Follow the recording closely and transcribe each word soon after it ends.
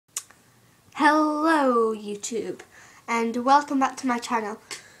Hello YouTube and welcome back to my channel.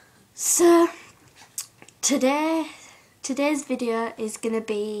 So today's video is gonna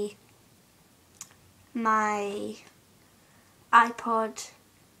be my iPod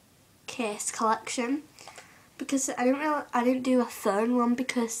case collection, because I didn't do a phone one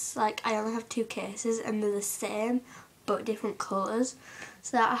because like I only have two cases and they're the same but different colours.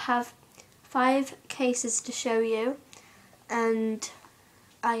 So I have 5 cases to show you and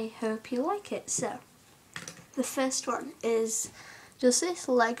I hope you like it. So the first one is just this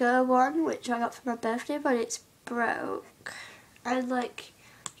Lego one which I got for my birthday, but it's broke. And like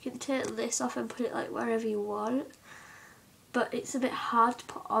you can take this off and put it like wherever you want, but it's a bit hard to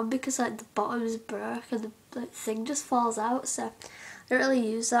put on because like the bottom is broke and the thing just falls out, so I don't really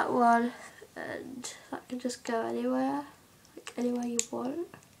use that one, and that can just go anywhere, like anywhere you want,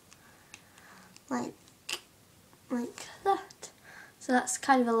 like that. So that's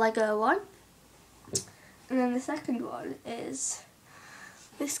kind of a Lego one. And then the second one is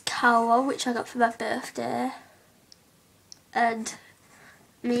this cow one which I got for my birthday, and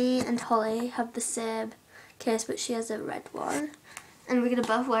me and Holly have the same case but she has a red one and we're going to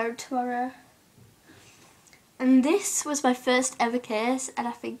both wear it tomorrow. And this was my first ever case and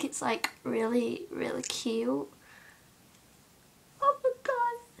I think it's like really cute. Oh my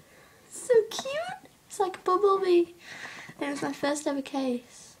god, so cute. It's like Bumblebee. It was my first ever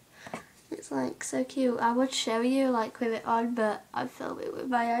case. It's like so cute. I would show you like with it on, but I film it with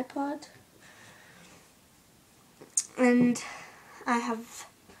my iPod. And I have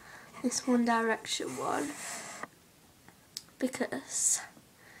this One Direction one because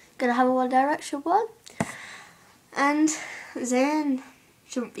I'm gonna have a One Direction one, and Zayn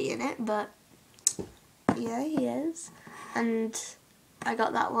shouldn't be in it, but yeah, he is. And I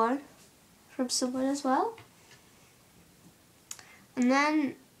got that one from someone as well. And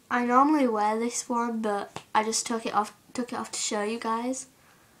then I normally wear this one, but I just took it off to show you guys.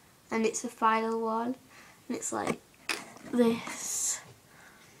 And it's the final one, and it's like this.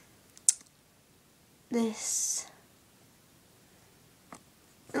 It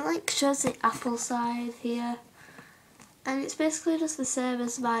like shows the Apple side here, and it's basically just the same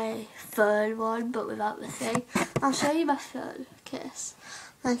as my phone one, but without the thing. I'll show you my phone case.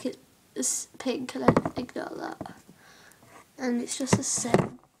 Like it's pink, and I ignore that. And it's just the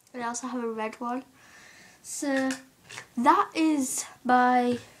same. And I also have a red one. So that is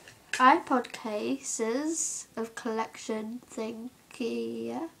my iPod cases of collection thingy,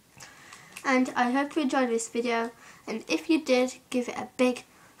 yeah. And I hope you enjoyed this video, and if you did, give it a big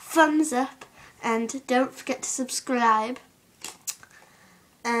thumbs up and don't forget to subscribe.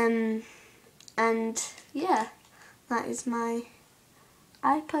 And yeah, that is my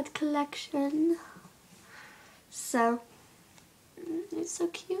iPod collection. So it's so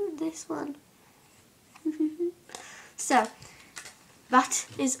cute, this one. So that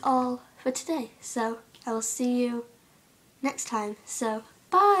is all for today. So I will see you next time. So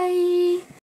bye.